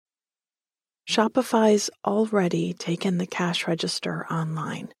Shopify's already taken the cash register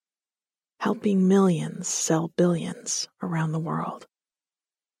online, helping millions sell billions around the world.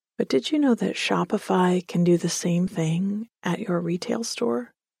 But did you know that Shopify can do the same thing at your retail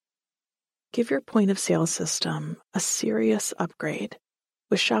store? Give your point of sale system a serious upgrade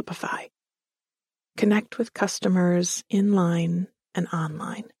with Shopify. Connect with customers in-line and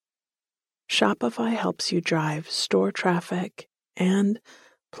online. Shopify helps you drive store traffic and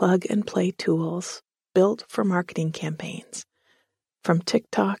plug-and-play tools built for marketing campaigns, from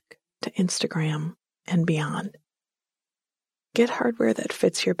TikTok to Instagram and beyond. Get hardware that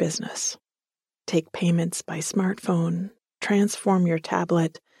fits your business. Take payments by smartphone, transform your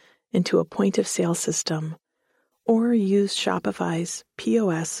tablet into a point-of-sale system, or use Shopify's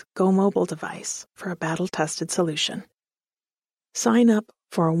POS Go Mobile device for a battle-tested solution. Sign up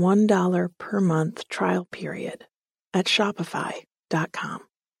for a $1 per month trial period at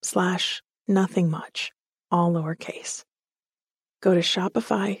shopify.com/nothingmuch, all lowercase. Go to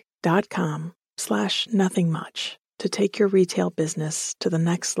shopify.com/nothingmuch to take your retail business to the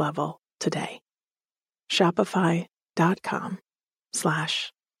next level today.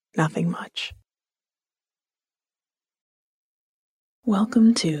 Shopify.com/nothingmuch.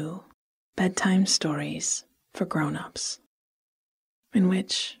 Welcome to Bedtime Stories for Grown-ups, in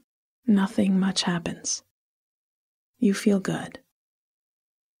which nothing much happens. You feel good,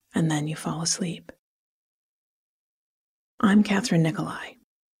 and then you fall asleep. I'm Catherine Nicolai.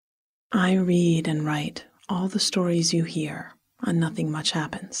 I read and write all the stories you hear on Nothing Much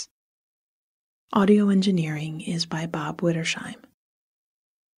Happens. Audio engineering is by Bob Wittersheim.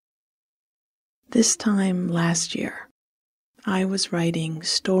 This time last year, I was writing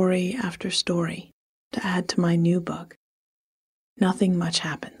story after story to add to my new book, Nothing Much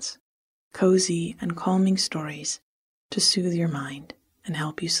Happens, cozy and calming stories to soothe your mind and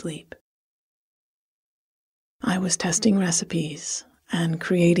help you sleep. I was testing recipes and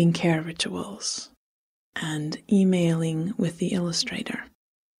creating care rituals and emailing with the illustrator.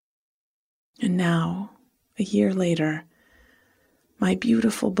 And now, a year later, my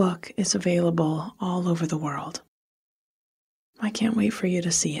beautiful book is available all over the world. I can't wait for you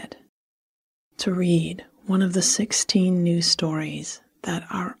to see it, to read one of the 16 new stories that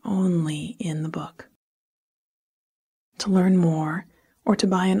are only in the book. To learn more or to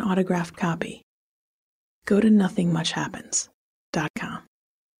buy an autographed copy, go to nothingmuchhappens.com.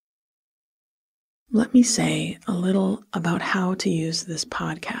 Let me say a little about how to use this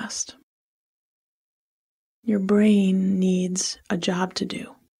podcast. Your brain needs a job to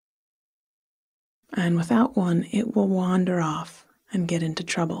do, and without one, it will wander off and get into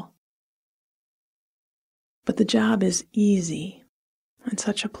trouble. But the job is easy and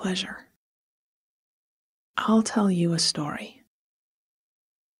such a pleasure. I'll tell you a story.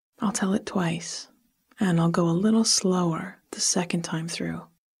 I'll tell it twice, and I'll go a little slower the second time through.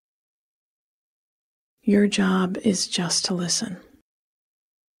 Your job is just to listen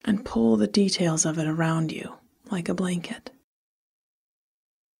and pull the details of it around you like a blanket.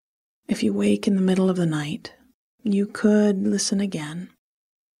 If you wake in the middle of the night, you could listen again,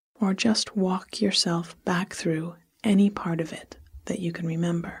 or just walk yourself back through any part of it that you can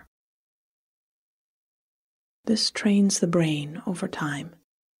remember. This trains the brain over time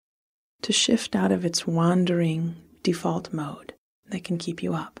to shift out of its wandering default mode that can keep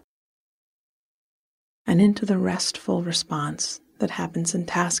you up, and into the restful response that happens in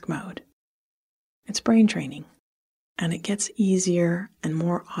task mode. It's brain training, and it gets easier and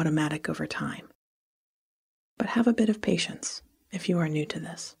more automatic over time. But have a bit of patience if you are new to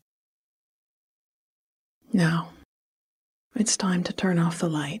this. Now, it's time to turn off the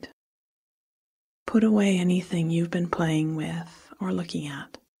light. Put away anything you've been playing with or looking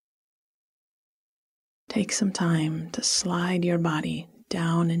at. Take some time to slide your body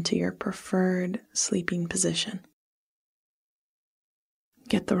down into your preferred sleeping position.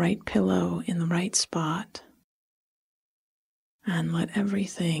 Get the right pillow in the right spot, and let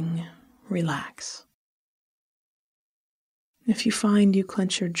everything relax. If you find you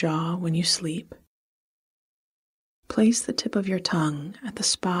clench your jaw when you sleep, place the tip of your tongue at the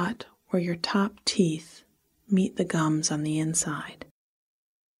spot where your top teeth meet the gums on the inside.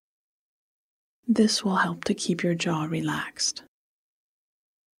 This will help to keep your jaw relaxed.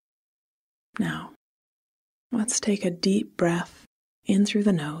 Now, let's take a deep breath in through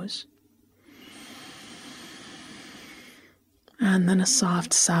the nose, and then a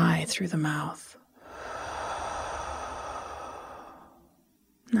soft sigh through the mouth.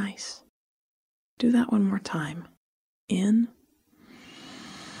 Nice. Do that one more time. In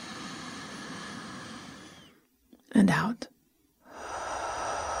and out.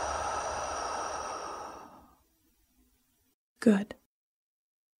 Good.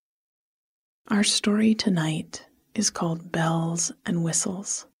 Our story tonight is called Bells and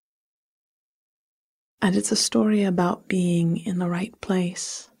Whistles. And it's a story about being in the right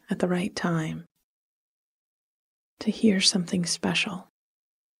place at the right time to hear something special.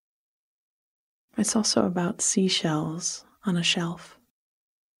 It's also about seashells on a shelf,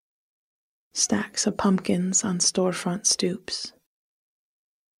 stacks of pumpkins on storefront stoops,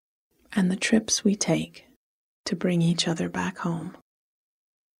 and the trips we take to bring each other back home.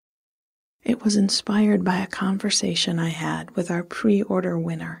 It was inspired by a conversation I had with our pre-order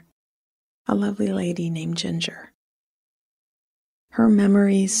winner, a lovely lady named Ginger. Her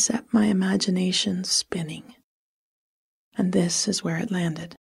memories set my imagination spinning, and this is where it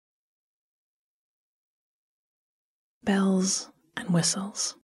landed. Bells and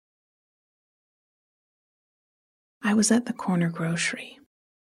Whistles. I was at the corner grocery,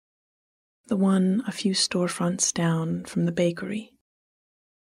 the one a few storefronts down from the bakery,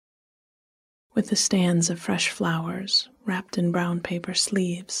 with the stands of fresh flowers wrapped in brown paper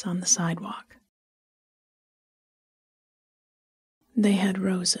sleeves on the sidewalk. They had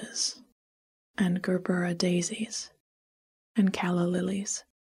roses and Gerbera daisies and calla lilies.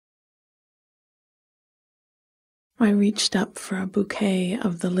 I reached up for a bouquet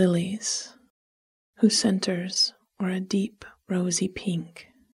of the lilies, whose centers were a deep rosy pink,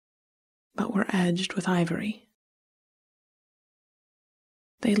 but were edged with ivory.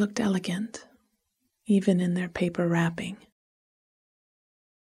 They looked elegant, even in their paper wrapping.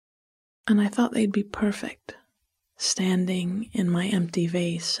 And I thought they'd be perfect, standing in my empty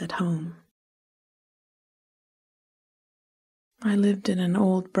vase at home. I lived in an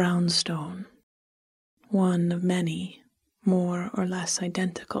old brownstone, one of many, more or less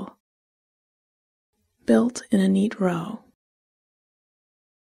identical, built in a neat row,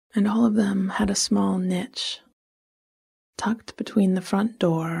 and all of them had a small niche tucked between the front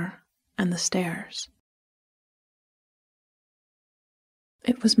door and the stairs.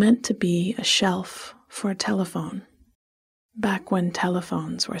 It was meant to be a shelf for a telephone, back when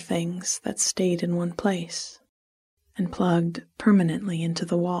telephones were things that stayed in one place and plugged permanently into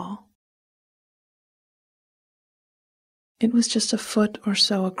the wall. It was just a foot or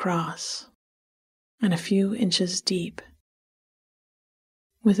so across and a few inches deep,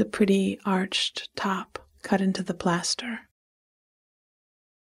 with a pretty arched top cut into the plaster.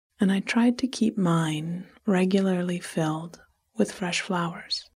 And I tried to keep mine regularly filled with fresh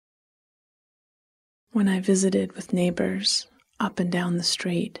flowers. When I visited with neighbors up and down the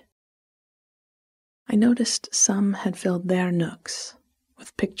street, I noticed some had filled their nooks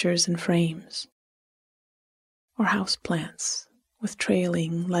with pictures and frames, or houseplants with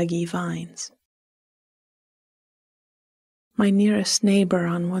trailing, leggy vines. My nearest neighbor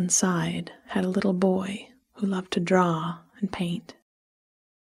on one side had a little boy who loved to draw and paint,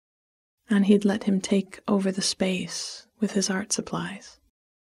 and he'd let him take over the space with his art supplies.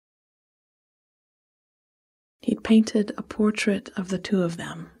 He'd painted a portrait of the two of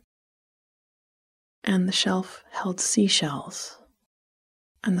them, and the shelf held seashells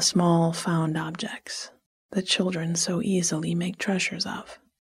and the small found objects that children so easily make treasures of.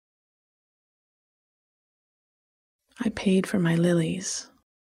 I paid for my lilies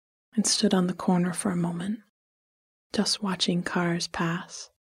and stood on the corner for a moment, just watching cars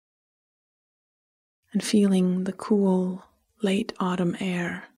pass and feeling the cool, late autumn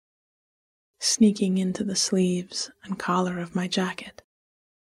air sneaking into the sleeves and collar of my jacket.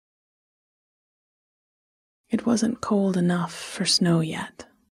 It wasn't cold enough for snow yet.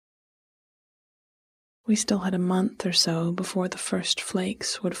 We still had a month or so before the first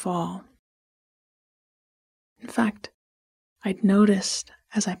flakes would fall. In fact, I'd noticed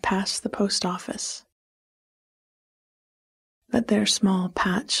as I passed the post office that their small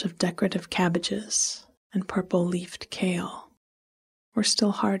patch of decorative cabbages and purple-leafed kale were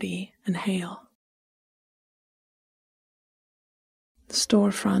still hardy and hale. The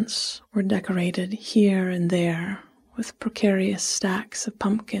storefronts were decorated here and there with precarious stacks of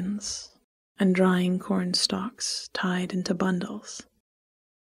pumpkins and drying corn stalks tied into bundles.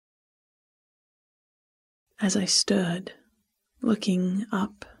 As I stood, looking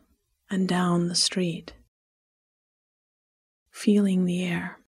up and down the street, feeling the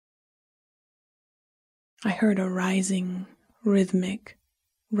air, I heard a rising, rhythmic,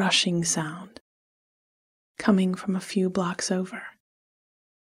 rushing sound coming from a few blocks over,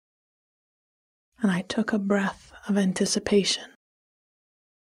 and I took a breath of anticipation.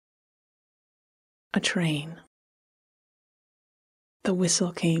 A train. The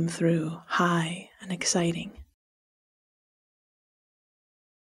whistle came through, high and exciting,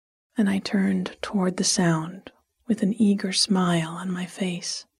 and I turned toward the sound with an eager smile on my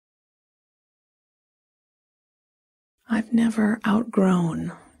face. I've never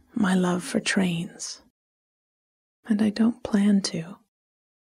outgrown my love for trains, and I don't plan to.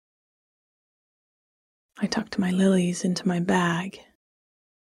 I tucked my lilies into my bag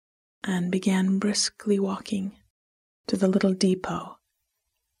and began briskly walking to the little depot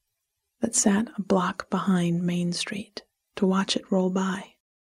that sat a block behind Main Street to watch it roll by.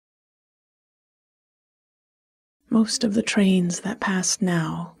 Most of the trains that passed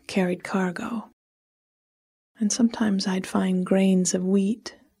now carried cargo, and sometimes I'd find grains of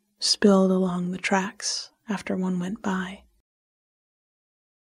wheat spilled along the tracks after one went by.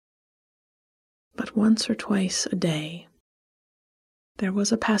 But once or twice a day, there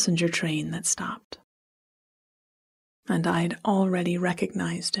was a passenger train that stopped, and I'd already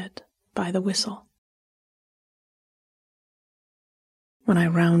recognized it by the whistle. When I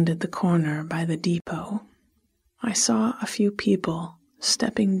rounded the corner by the depot, I saw a few people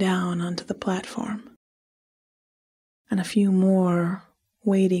stepping down onto the platform, and a few more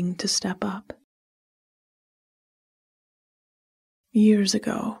waiting to step up. Years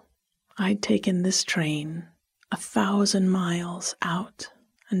ago, I'd taken this train 1,000 miles out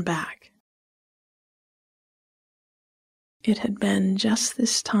and back. It had been just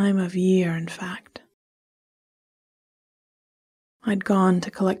this time of year, in fact. I'd gone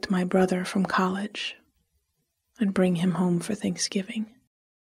to collect my brother from college and bring him home for Thanksgiving.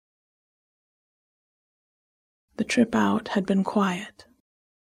 The trip out had been quiet.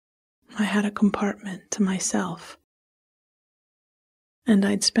 I had a compartment to myself, and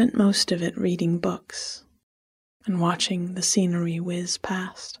I'd spent most of it reading books and watching the scenery whiz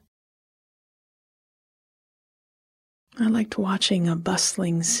past. I liked watching a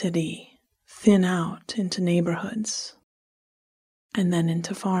bustling city thin out into neighborhoods and then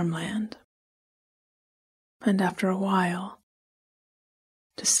into farmland, and after a while,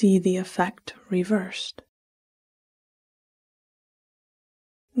 to see the effect reversed.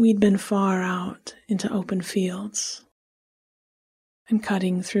 We'd been far out into open fields and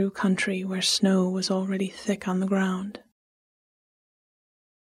cutting through country where snow was already thick on the ground.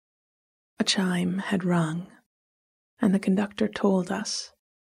 A chime had rung, and the conductor told us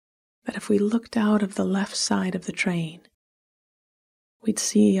that if we looked out of the left side of the train, we'd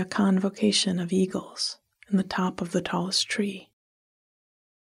see a convocation of eagles in the top of the tallest tree.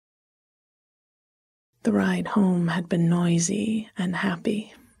 The ride home had been noisy and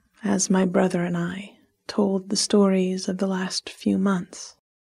happy as my brother and I told the stories of the last few months,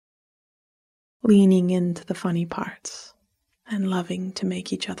 leaning into the funny parts and loving to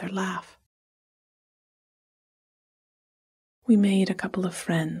make each other laugh. We made a couple of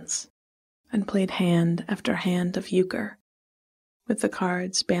friends and played hand after hand of euchre, with the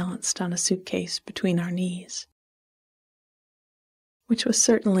cards balanced on a suitcase between our knees, which was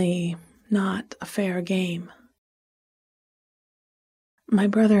certainly not a fair game. My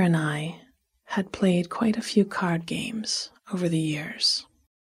brother and I had played quite a few card games over the years,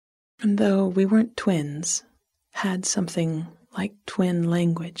 and though we weren't twins, had something like twin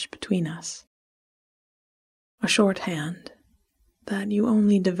language between us. A shorthand that you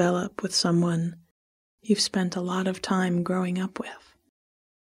only develop with someone you've spent a lot of time growing up with.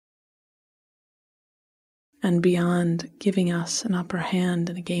 And beyond giving us an upper hand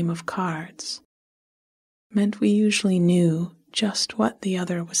in a game of cards, meant we usually knew just what the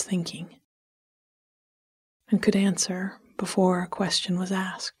other was thinking, and could answer before a question was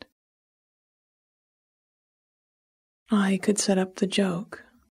asked. I could set up the joke,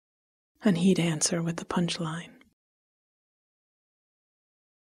 and he'd answer with the punchline.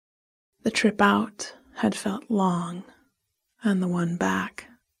 The trip out had felt long, and the one back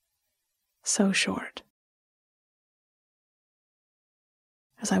so short.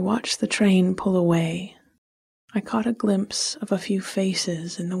 As I watched the train pull away, I caught a glimpse of a few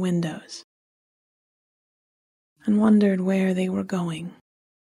faces in the windows and wondered where they were going,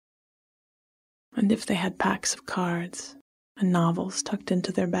 and if they had packs of cards and novels tucked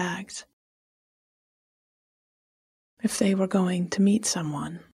into their bags, if they were going to meet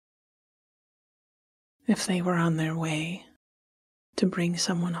someone, if they were on their way to bring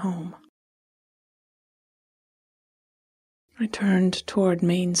someone home. I turned toward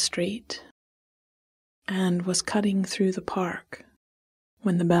Main Street and was cutting through the park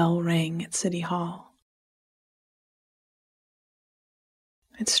when the bell rang at City Hall.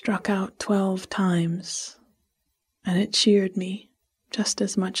 It struck out 12 times, and it cheered me just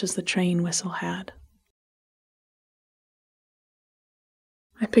as much as the train whistle had.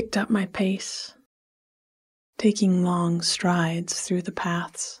 I picked up my pace, taking long strides through the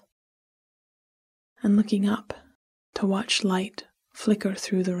paths, and looking up to watch light flicker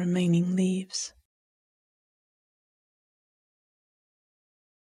through the remaining leaves.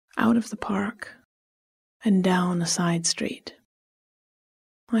 Out of the park and down a side street,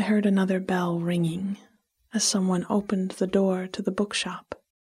 I heard another bell ringing as someone opened the door to the bookshop.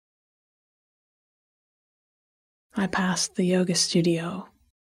 I passed the yoga studio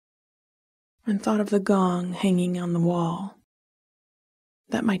and thought of the gong hanging on the wall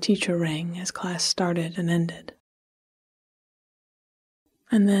that my teacher rang as class started and ended,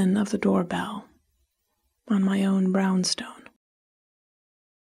 and then of the doorbell on my own brownstone.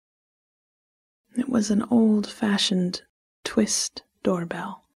 It was an old-fashioned twist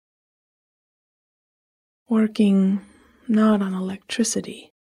doorbell, working not on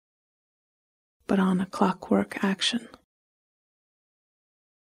electricity, but on a clockwork action.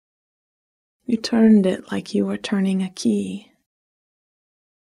 You turned it like you were turning a key,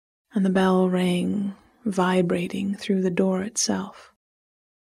 and the bell rang, vibrating through the door itself.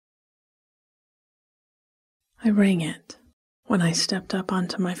 I rang it when I stepped up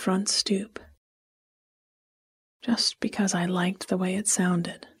onto my front stoop, just because I liked the way it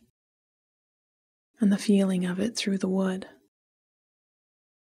sounded and the feeling of it through the wood.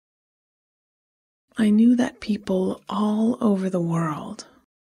 I knew that people all over the world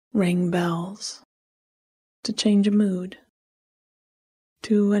rang bells to change a mood,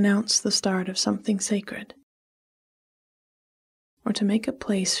 to announce the start of something sacred, or to make a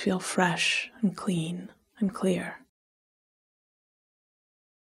place feel fresh and clean and clear.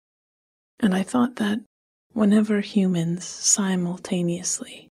 And I thought that whenever humans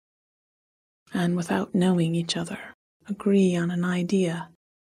simultaneously and without knowing each other agree on an idea,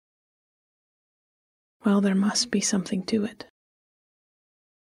 well, there must be something to it.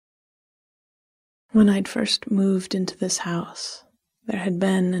 When I'd first moved into this house, there had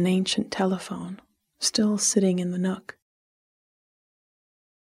been an ancient telephone still sitting in the nook,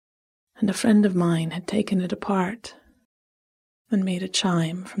 and a friend of mine had taken it apart and made a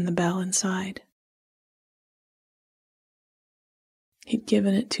chime from the bell inside. He'd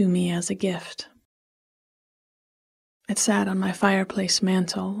given it to me as a gift. It sat on my fireplace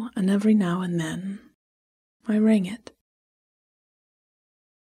mantel, and every now and then I rang it.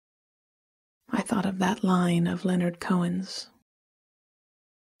 I thought of that line of Leonard Cohen's,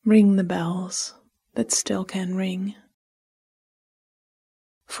 "Ring the bells that still can ring.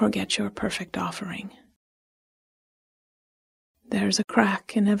 Forget your perfect offering. There's a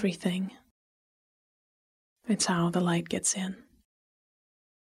crack in everything. It's how the light gets in."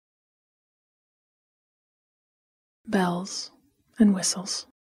 Bells and whistles.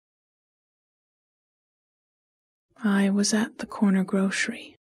 I was at the corner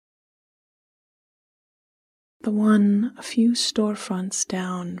grocery, the one a few storefronts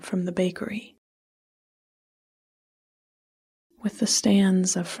down from the bakery, with the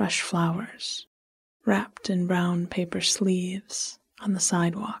stands of fresh flowers wrapped in brown paper sleeves on the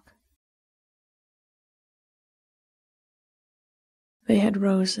sidewalk. They had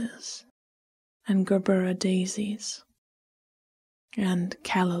roses and gerbera daisies and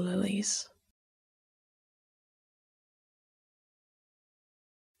calla lilies.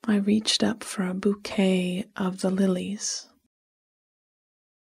 I reached up for a bouquet of the lilies,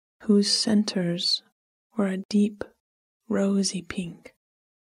 whose centers were a deep rosy pink,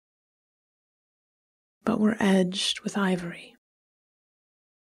 but were edged with ivory.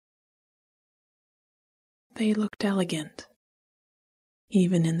 They looked elegant,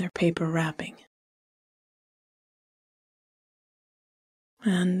 even in their paper wrapping.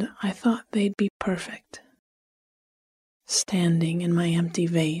 And I thought they'd be perfect, standing in my empty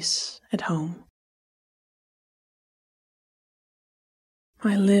vase at home.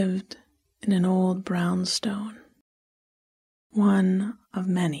 I lived in an old brownstone, one of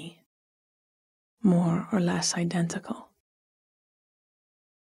many, more or less identical,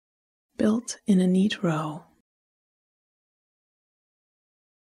 built in a neat row,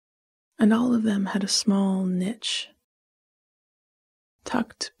 and all of them had a small niche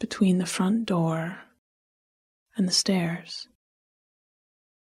tucked between the front door and the stairs.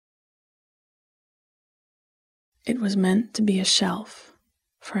 It was meant to be a shelf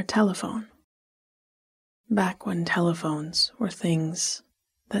for a telephone, back when telephones were things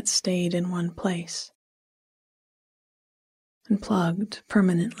that stayed in one place and plugged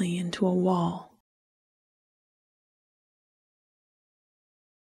permanently into a wall.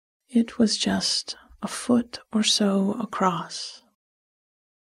 It was just a foot or so across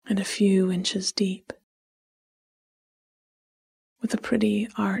and a few inches deep, with a pretty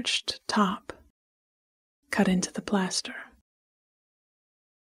arched top cut into the plaster.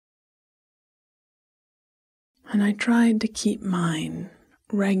 and I tried to keep mine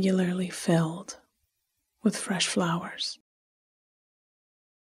regularly filled with fresh flowers.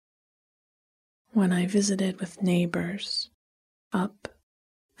 When I visited with neighbors up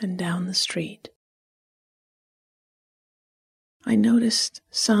and down the street, I noticed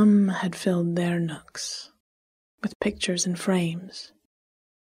some had filled their nooks with pictures in frames,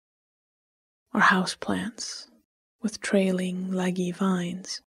 or houseplants with trailing, leggy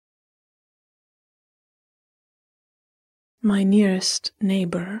vines. My nearest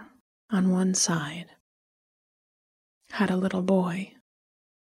neighbor on one side had a little boy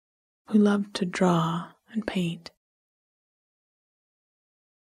who loved to draw and paint,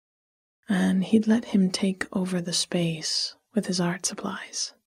 and he'd let him take over the space with his art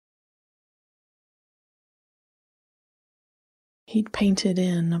supplies. He'd painted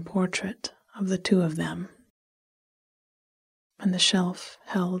in a portrait of the two of them, and the shelf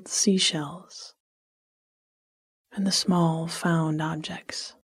held seashells and the small found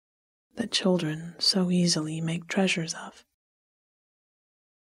objects that children so easily make treasures of.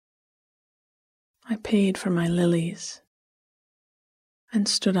 I paid for my lilies and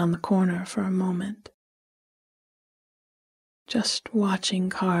stood on the corner for a moment, just watching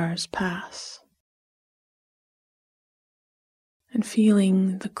cars pass and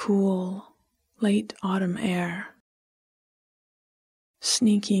feeling the cool, late autumn air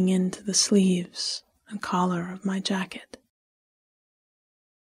sneaking into the sleeves and collar of my jacket.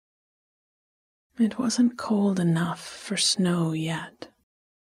 It wasn't cold enough for snow yet.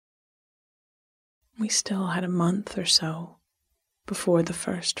 We still had a month or so before the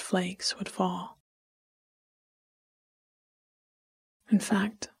first flakes would fall. In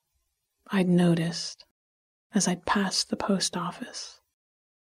fact, I'd noticed as I'd passed the post office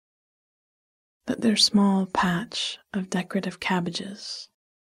that their small patch of decorative cabbages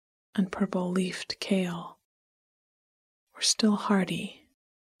and purple-leafed kale were still hardy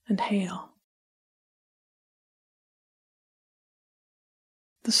and hale.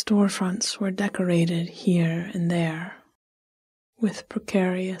 The storefronts were decorated here and there with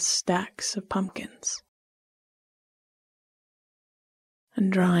precarious stacks of pumpkins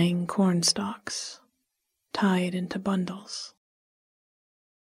and drying corn stalks tied into bundles.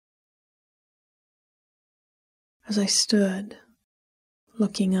 As I stood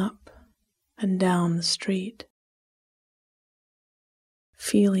looking up and down the street,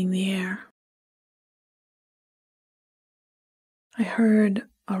 feeling the air, I heard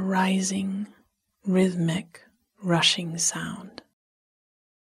a rising, rhythmic, rushing sound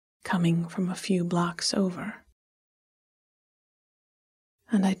coming from a few blocks over,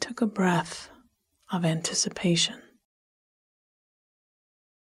 and I took a breath of anticipation.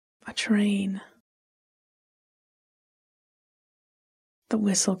 A train. The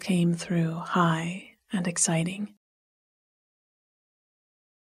whistle came through high and exciting,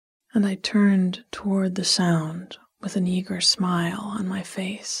 and I turned toward the sound with an eager smile on my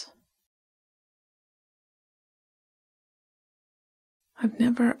face. I've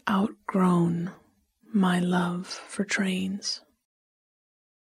never outgrown my love for trains,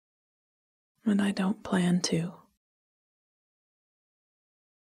 and I don't plan to.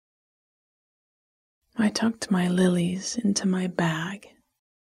 I tucked my lilies into my bag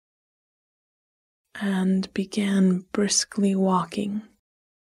and began briskly walking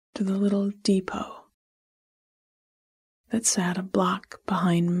to the little depot that sat a block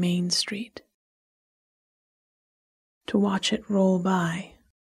behind Main Street to watch it roll by.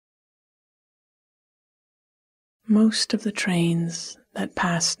 Most of the trains that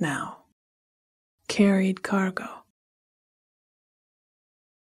passed now carried cargo,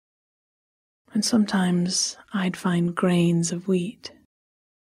 and sometimes I'd find grains of wheat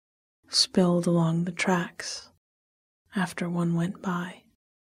spilled along the tracks after one went by.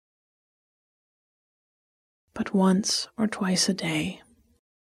 But once or twice a day,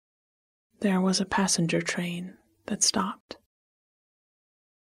 there was a passenger train that stopped,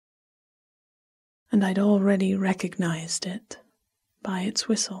 and I'd already recognized it by its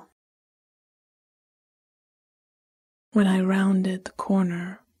whistle. When I rounded the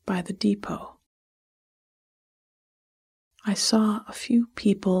corner by the depot, I saw a few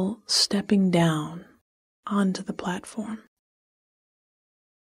people stepping down onto the platform,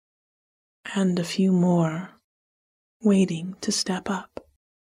 and a few more waiting to step up.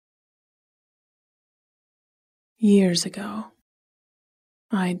 Years ago,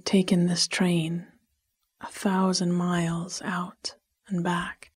 I'd taken this train 1,000 miles out and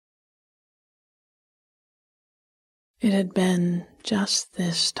back. It had been just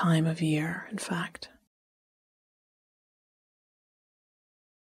this time of year, in fact.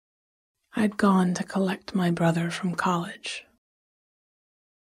 I'd gone to collect my brother from college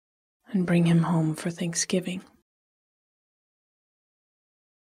and bring him home for Thanksgiving.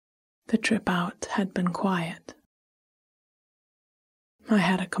 The trip out had been quiet. I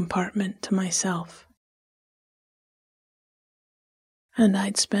had a compartment to myself, and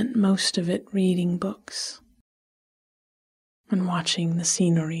I'd spent most of it reading books and watching the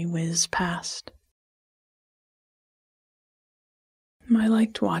scenery whiz past. I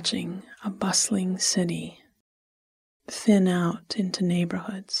liked watching a bustling city thin out into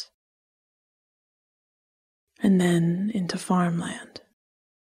neighborhoods and then into farmland.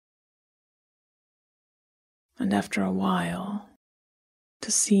 And after a while,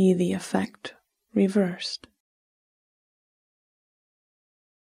 to see the effect reversed.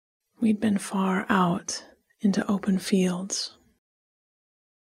 We'd been far out into open fields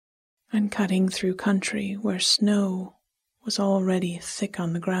and cutting through country where snow was already thick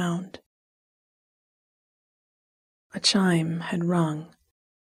on the ground. A chime had rung,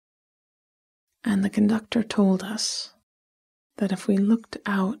 and the conductor told us that if we looked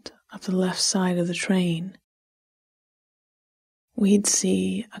out of the left side of the train, we'd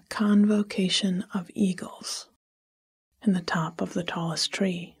see a convocation of eagles in the top of the tallest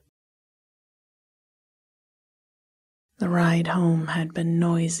tree. The ride home had been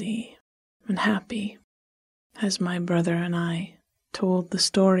noisy and happy as my brother and I told the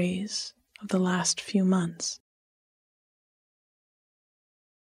stories of the last few months,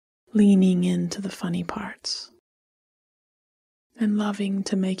 leaning into the funny parts and loving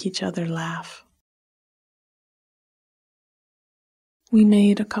to make each other laugh. We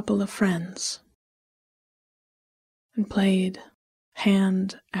made a couple of friends and played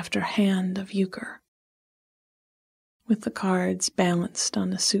hand after hand of euchre, with the cards balanced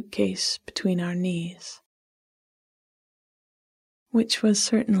on a suitcase between our knees, which was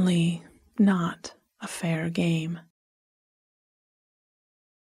certainly not a fair game.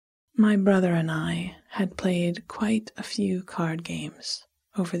 My brother and I had played quite a few card games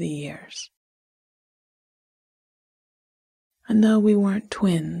over the years. And though we weren't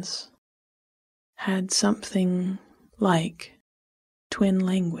twins, had something like twin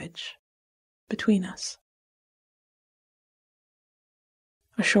language between us.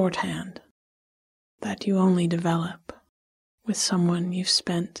 A shorthand that you only develop with someone you've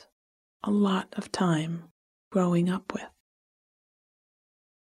spent a lot of time growing up with.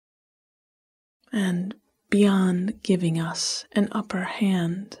 And beyond giving us an upper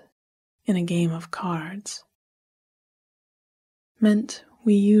hand in a game of cards, meant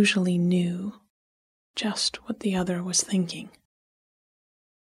we usually knew just what the other was thinking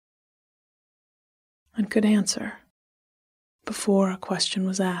and could answer before a question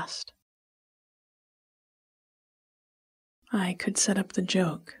was asked. I could set up the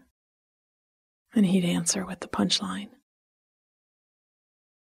joke, and he'd answer with the punchline.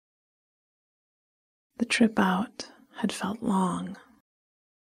 The trip out had felt long,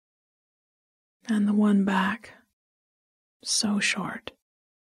 and the one back so short.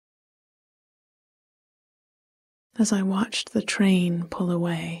 As I watched the train pull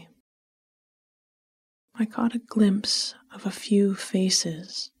away, I caught a glimpse of a few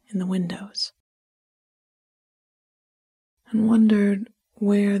faces in the windows and wondered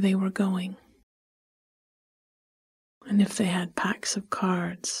where they were going and if they had packs of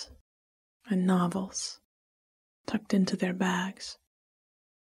cards and novels tucked into their bags.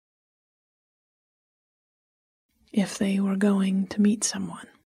 If they were going to meet someone.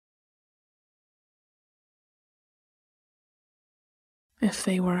 If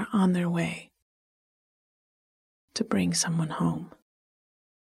they were on their way to bring someone home.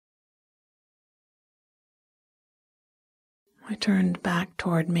 I turned back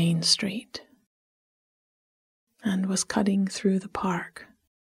toward Main Street and was cutting through the park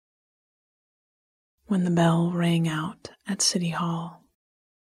when the bell rang out at City Hall.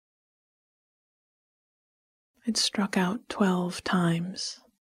 It struck out 12 times,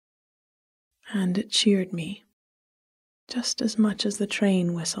 and it cheered me just as much as the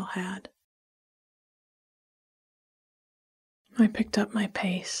train whistle had. I picked up my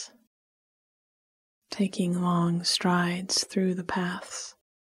pace, taking long strides through the paths,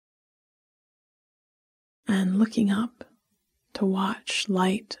 and looking up to watch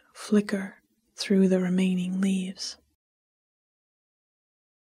light flicker through the remaining leaves.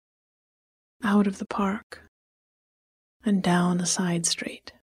 Out of the park and down a side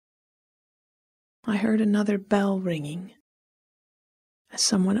street, I heard another bell ringing as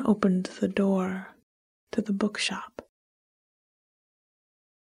someone opened the door to the bookshop.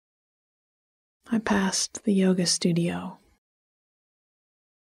 I passed the yoga studio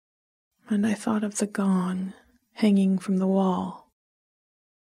and I thought of the gong hanging from the wall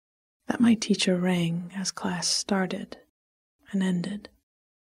that my teacher rang as class started and ended.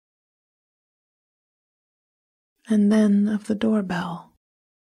 And then of the doorbell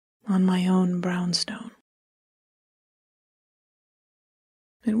on my own brownstone.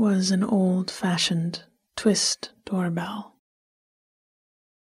 It was an old-fashioned twist doorbell,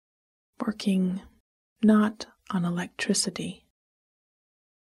 working not on electricity,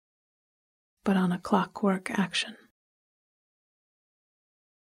 but on a clockwork action.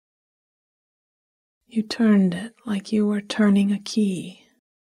 You turned it like you were turning a key,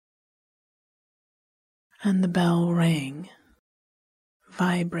 and the bell rang,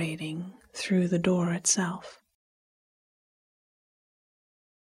 vibrating through the door itself.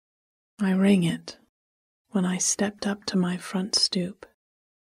 I rang it when I stepped up to my front stoop,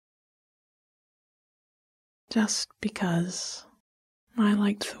 just because I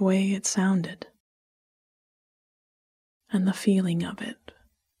liked the way it sounded and the feeling of it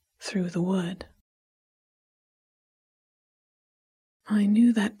through the wood. I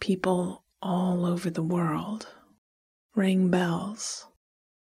knew that people all over the world rang bells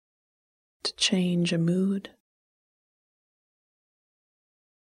to change a mood,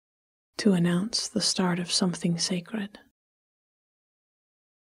 to announce the start of something sacred,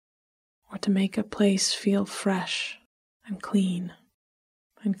 or to make a place feel fresh and clean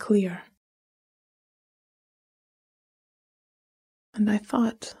and clear. And I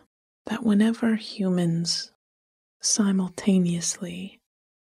thought that whenever humans simultaneously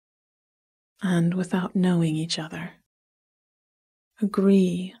and without knowing each other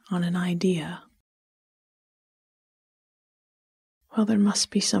agree on an idea, well, there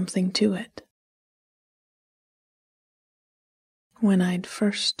must be something to it. When I'd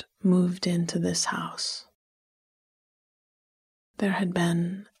first moved into this house, there had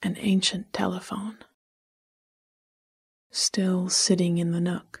been an ancient telephone still sitting in the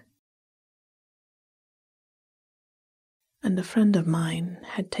nook, and a friend of mine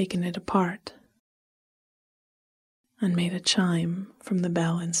had taken it apart and made a chime from the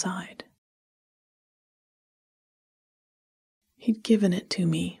bell inside. He'd given it to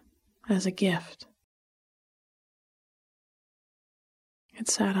me as a gift. It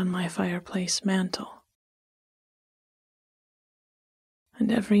sat on my fireplace mantel,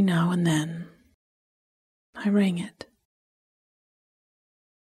 and every now and then I rang it.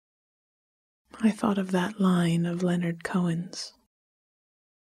 I thought of that line of Leonard Cohen's,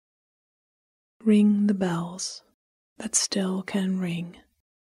 "Ring the bells that still can ring.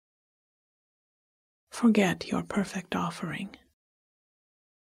 Forget your perfect offering.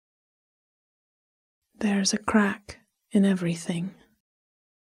 There's a crack in everything.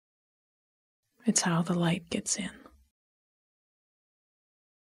 It's how the light gets in."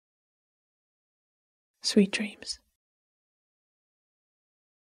 Sweet dreams.